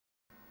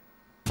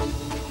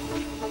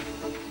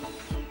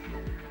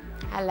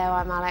Hello,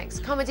 I'm Alex.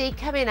 Comedy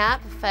coming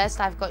up. First,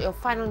 I've got your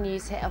final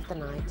news hit of the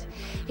night.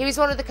 He was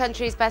one of the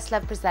country's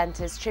best-loved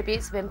presenters.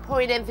 Tributes have been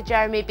pouring in for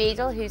Jeremy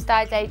Beadle, who's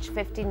died aged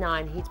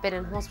 59. He'd been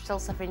in hospital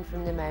suffering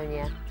from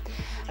pneumonia.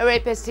 A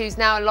rapist who's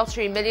now a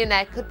lottery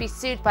millionaire could be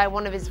sued by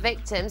one of his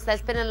victims.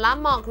 There's been a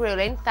landmark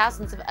ruling.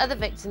 Thousands of other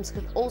victims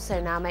could also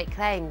now make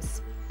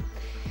claims.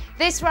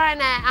 This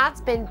Ryanair ad's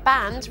been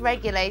banned.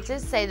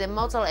 Regulators say the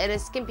model in a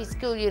skimpy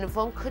school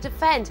uniform could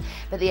offend,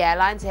 but the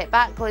airlines hit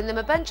back, calling them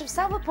a bunch of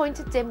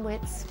self-appointed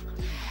dimwits.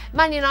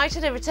 Man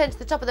United have returned to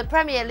the top of the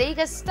Premier League.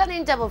 A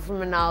stunning double from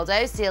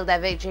Ronaldo sealed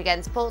their victory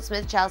against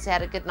Portsmouth. Chelsea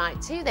had a good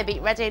night too. They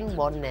beat Reading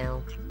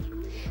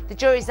 1-0. The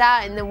jury's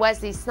out in the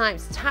Wesley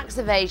Snipes tax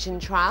evasion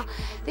trial.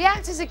 The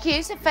actor's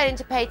accused of failing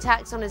to pay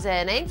tax on his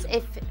earnings.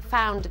 If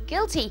found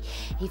guilty,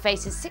 he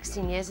faces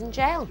 16 years in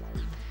jail.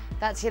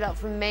 That's your lot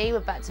from me. We're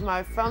back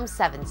tomorrow from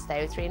 7.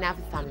 Stay with 3 now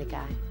for Family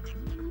Guy.